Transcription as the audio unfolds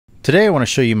Today I want to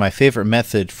show you my favorite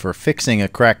method for fixing a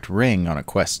cracked ring on a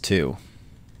Quest 2.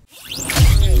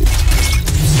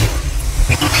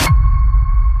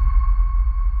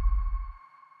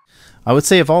 I would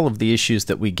say of all of the issues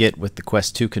that we get with the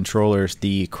Quest 2 controllers,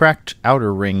 the cracked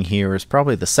outer ring here is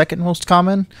probably the second most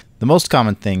common. The most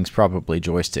common thing is probably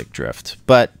joystick drift,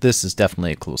 but this is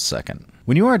definitely a close second.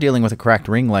 When you are dealing with a cracked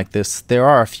ring like this, there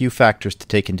are a few factors to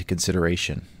take into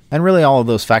consideration. And really all of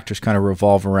those factors kind of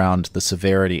revolve around the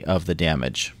severity of the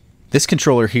damage. This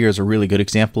controller here is a really good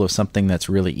example of something that's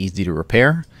really easy to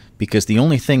repair, because the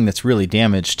only thing that's really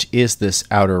damaged is this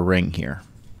outer ring here.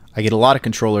 I get a lot of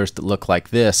controllers that look like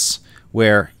this,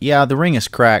 where, yeah, the ring is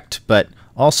cracked, but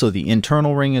also the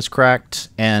internal ring is cracked,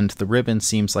 and the ribbon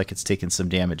seems like it's taken some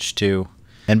damage too.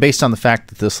 And based on the fact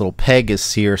that this little peg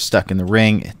is here stuck in the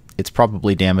ring, it's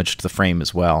probably damaged the frame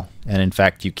as well. And in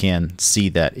fact, you can see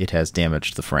that it has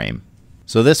damaged the frame.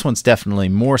 So this one's definitely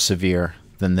more severe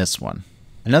than this one.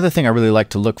 Another thing I really like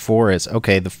to look for is,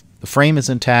 okay, the frame is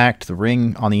intact, the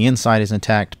ring on the inside is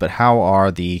intact, but how are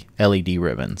the LED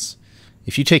ribbons?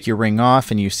 If you take your ring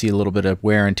off and you see a little bit of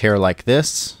wear and tear like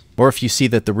this, or if you see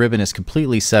that the ribbon is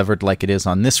completely severed like it is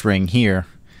on this ring here,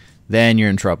 then you're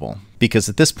in trouble. Because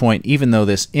at this point, even though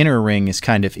this inner ring is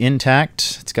kind of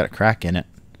intact, it's got a crack in it,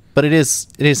 but it is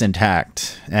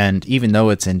intact. And even though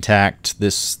it's intact,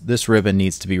 this ribbon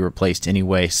needs to be replaced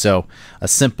anyway, so a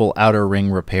simple outer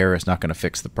ring repair is not going to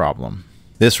fix the problem.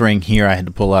 This ring here I had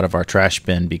to pull out of our trash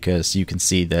bin because you can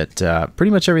see that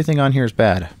pretty much everything on here is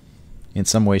bad in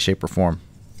some way, shape, or form.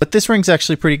 But this ring's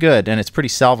actually pretty good, and it's pretty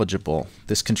salvageable.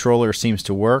 This controller seems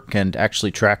to work and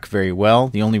actually track very well.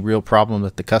 The only real problem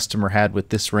that the customer had with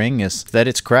this ring is that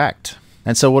it's cracked.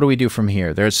 And so what do we do from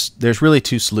here? There's really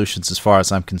two solutions as far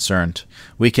as I'm concerned.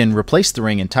 We can replace the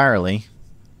ring entirely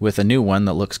with a new one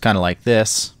that looks kind of like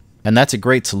this, and that's a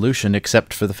great solution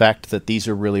except for the fact that these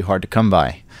are really hard to come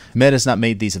by. Med has not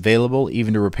made these available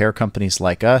even to repair companies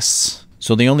like us,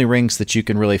 so the only rings that you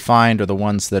can really find are the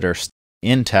ones that are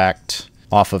intact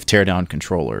off of Teardown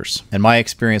controllers. And my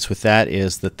experience with that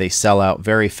is that they sell out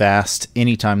very fast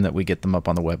anytime that we get them up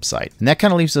on the website. And that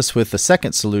kind of leaves us with the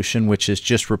second solution, which is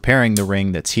just repairing the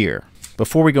ring that's here.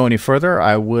 Before we go any further,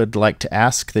 I would like to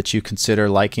ask that you consider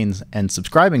liking and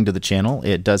subscribing to the channel.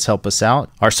 It does help us out.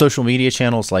 Our social media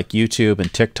channels like YouTube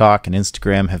and TikTok and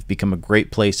Instagram have become a great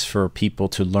place for people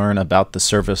to learn about the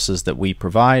services that we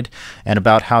provide and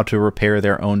about how to repair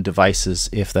their own devices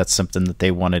if that's something that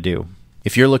they want to do.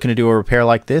 If you're looking to do a repair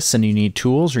like this and you need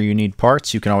tools or you need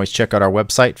parts, you can always check out our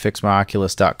website,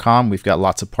 fixmyoculus.com. We've got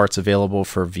lots of parts available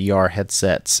for VR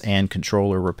headsets and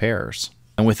controller repairs.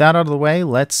 And with that out of the way,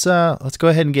 let's go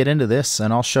ahead and get into this,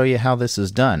 and I'll show you how this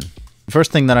is done. The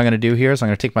first thing that I'm going to do here is I'm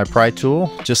going to take my pry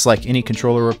tool. Just like any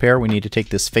controller repair, we need to take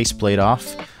this faceplate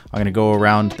off. I'm going to go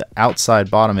around the outside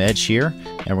bottom edge here,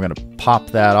 and we're going to pop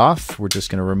that off. We're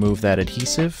just going to remove that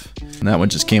adhesive, and that one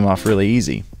just came off really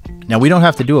easy. Now we don't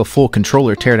have to do a full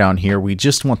controller teardown here, we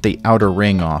just want the outer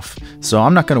ring off. So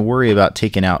I'm not going to worry about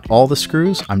taking out all the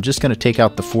screws, I'm just going to take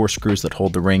out the 4 screws that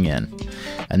hold the ring in.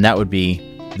 And that would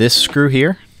be this screw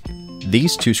here,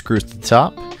 these 2 screws at the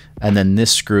top, and then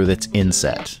this screw that's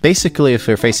inset. Basically, if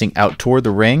they're facing out toward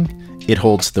the ring, it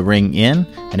holds the ring in,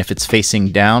 and if it's facing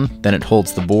down, then it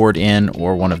holds the board in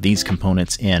or one of these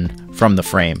components in from the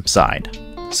frame side.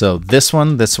 So this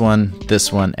one, this one,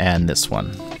 this one, and this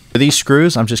one. For these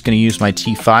screws, I'm just going to use my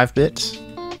T5 bit,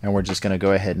 and we're just going to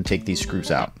go ahead and take these screws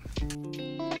out.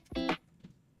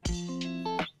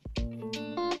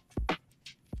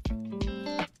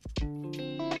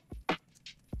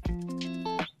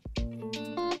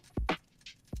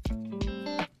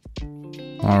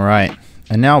 Alright,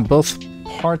 and now both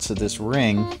parts of this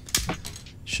ring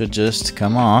should just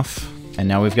come off, and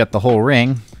now we've got the whole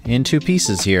ring in 2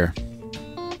 pieces here.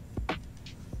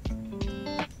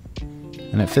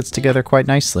 And it fits together quite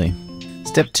nicely.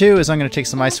 Step 2 is I'm going to take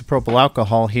some isopropyl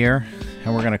alcohol here,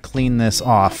 and we're going to clean this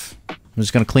off. I'm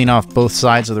just going to clean off both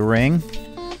sides of the ring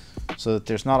so that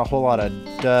there's not a whole lot of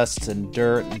dust and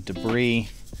dirt and debris.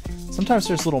 Sometimes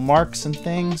there's little marks and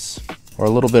things, or a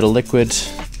little bit of liquid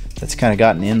that's kind of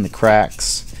gotten in the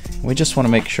cracks. And we just want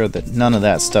to make sure that none of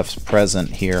that stuff's present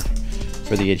here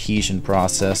for the adhesion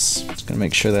process. Just going to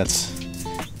make sure that's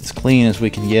as clean as we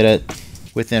can get it.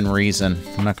 Within reason.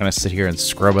 I'm not going to sit here and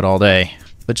scrub it all day,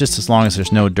 but just as long as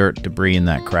there's no dirt, debris in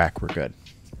that crack, we're good.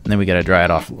 And then we got to dry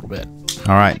it off a little bit.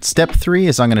 Alright, step 3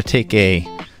 is I'm going to take a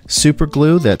super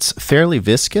glue that's fairly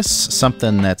viscous,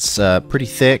 something that's pretty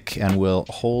thick and will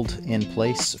hold in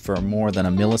place for more than a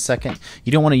millisecond.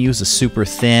 You don't want to use a super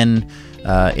thin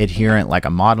adherent like a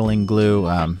modeling glue.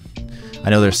 I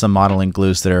know there's some modeling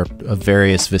glues that are of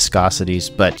various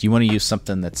viscosities, but you want to use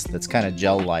something that's kind of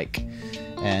gel-like,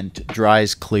 and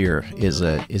dries clear is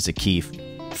a key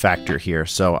factor here.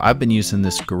 So I've been using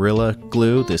this Gorilla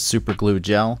Glue, this super glue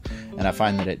gel, and I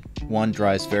find that it, 1,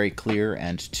 dries very clear,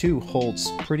 and 2,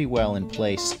 holds pretty well in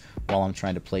place while I'm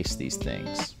trying to place these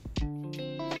things.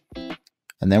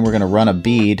 And then we're going to run a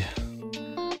bead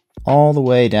all the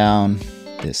way down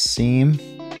this seam.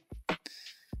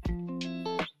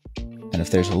 And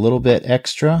if there's a little bit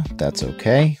extra, that's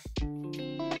okay.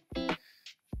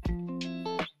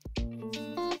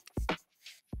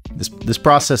 This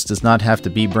process does not have to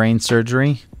be brain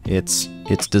surgery. It's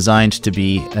designed to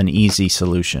be an easy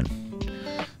solution.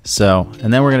 So,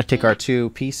 and then we're going to take our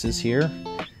 2 pieces here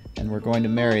and we're going to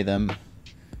marry them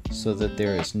so that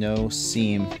there is no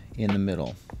seam in the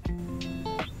middle.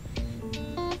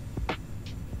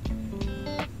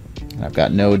 And I've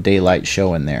got no daylight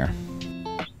showing there.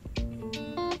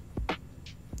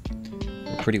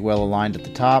 We're pretty well aligned at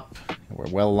the top, and we're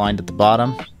well aligned at the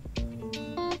bottom.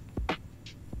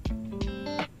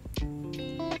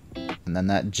 And then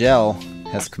that gel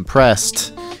has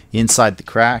compressed inside the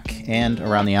crack and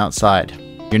around the outside.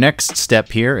 Your next step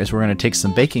here is we're going to take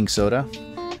some baking soda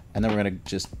and then we're going to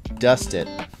just dust it.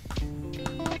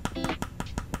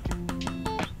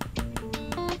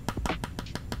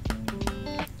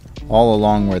 All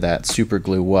along where that super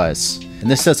glue was.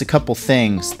 And this does a couple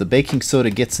things. The baking soda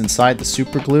gets inside the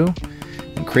super glue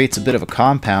and creates a bit of a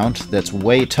compound that's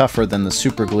way tougher than the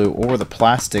super glue or the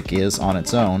plastic is on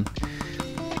its own.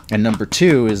 And number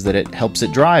 2 is that it helps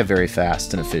it dry very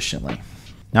fast and efficiently.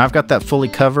 Now I've got that fully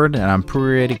covered, and I'm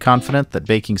pretty confident that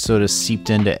baking soda seeped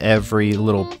into every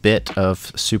little bit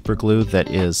of super glue that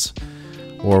is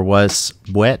or was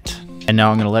wet. And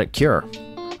now I'm going to let it cure.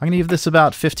 I'm going to give this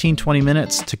about 15-20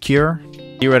 minutes to cure.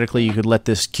 Theoretically, you could let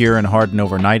this cure and harden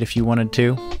overnight if you wanted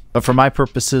to. But for my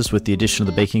purposes, with the addition of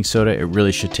the baking soda, it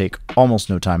really should take almost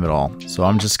no time at all. So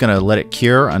I'm just going to let it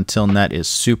cure until that is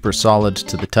super solid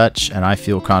to the touch, and I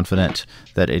feel confident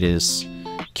that it is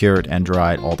cured and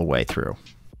dried all the way through.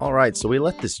 Alright, so we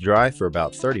let this dry for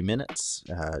about 30 minutes,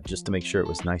 just to make sure it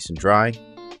was nice and dry.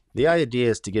 The idea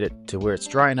is to get it to where it's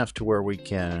dry enough to where we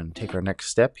can take our next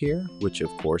step here, which of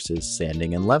course is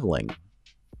sanding and leveling.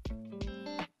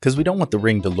 Because we don't want the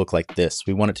ring to look like this.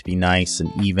 We want it to be nice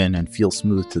and even and feel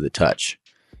smooth to the touch.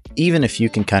 Even if you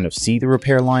can kind of see the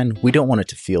repair line, we don't want it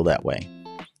to feel that way.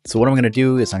 So what I'm going to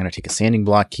do is I'm going to take a sanding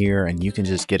block here, and you can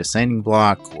just get a sanding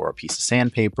block or a piece of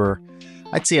sandpaper.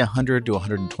 I'd say 100 to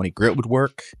 120 grit would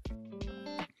work.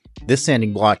 This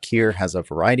sanding block here has a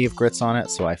variety of grits on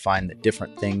it, so I find that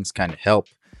different things kind of help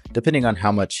depending on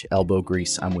how much elbow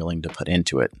grease I'm willing to put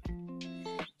into it.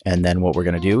 And then what we're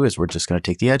going to do is we're just going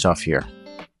to take the edge off here.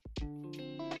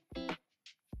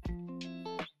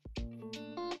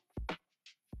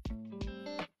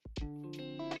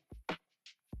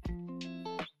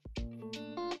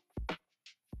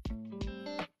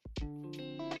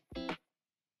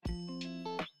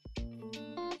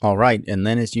 Alright, and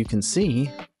then as you can see,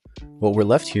 what we're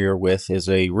left here with is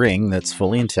a ring that's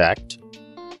fully intact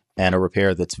and a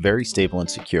repair that's very stable and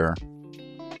secure.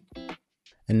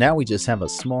 And now we just have a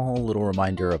small little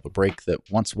reminder of a break that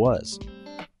once was.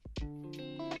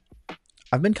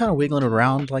 I've been kind of wiggling it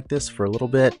around like this for a little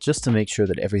bit just to make sure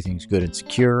that everything's good and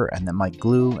secure and that my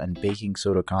glue and baking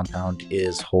soda compound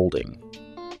is holding.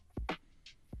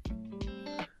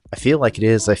 I feel like it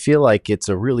is. I feel like it's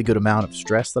a really good amount of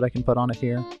stress that I can put on it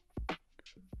here.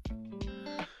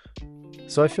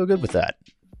 So I feel good with that.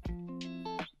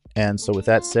 And so with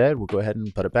that said, we'll go ahead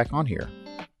and put it back on here.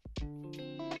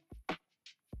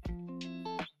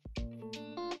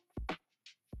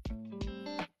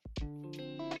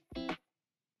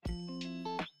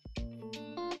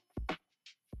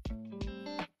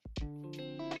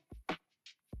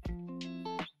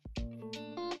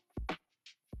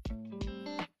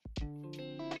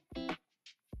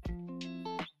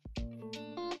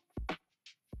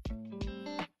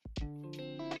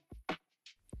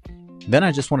 Then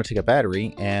I just want to take a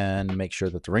battery and make sure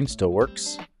that the ring still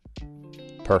works.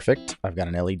 Perfect. I've got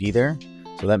an LED there.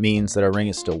 So that means that our ring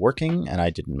is still working and I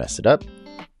didn't mess it up.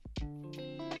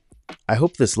 I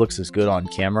hope this looks as good on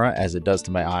camera as it does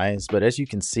to my eyes, but as you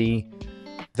can see,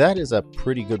 that is a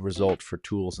pretty good result for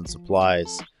tools and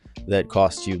supplies that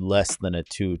cost you less than a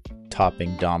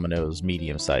 2-topping Domino's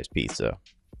medium-sized pizza.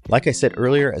 Like I said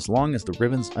earlier, as long as the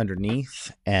ribbons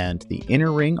underneath and the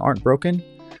inner ring aren't broken,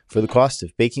 for the cost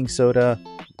of baking soda,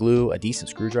 glue, a decent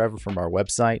screwdriver from our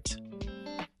website,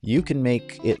 you can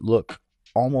make it look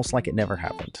almost like it never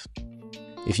happened.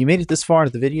 If you made it this far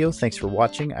into the video, thanks for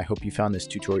watching. I hope you found this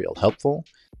tutorial helpful.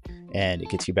 and it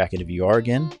gets you back into VR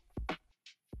again.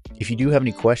 If you do have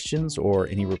any questions or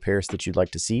any repairs that you'd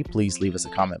like to see, please leave us a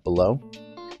comment below.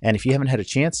 And if you haven't had a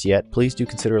chance yet, please do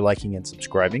consider liking and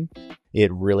subscribing.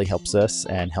 It really helps us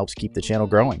and helps keep the channel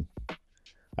growing.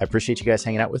 I appreciate you guys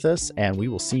hanging out with us, and we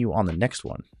will see you on the next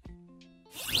one.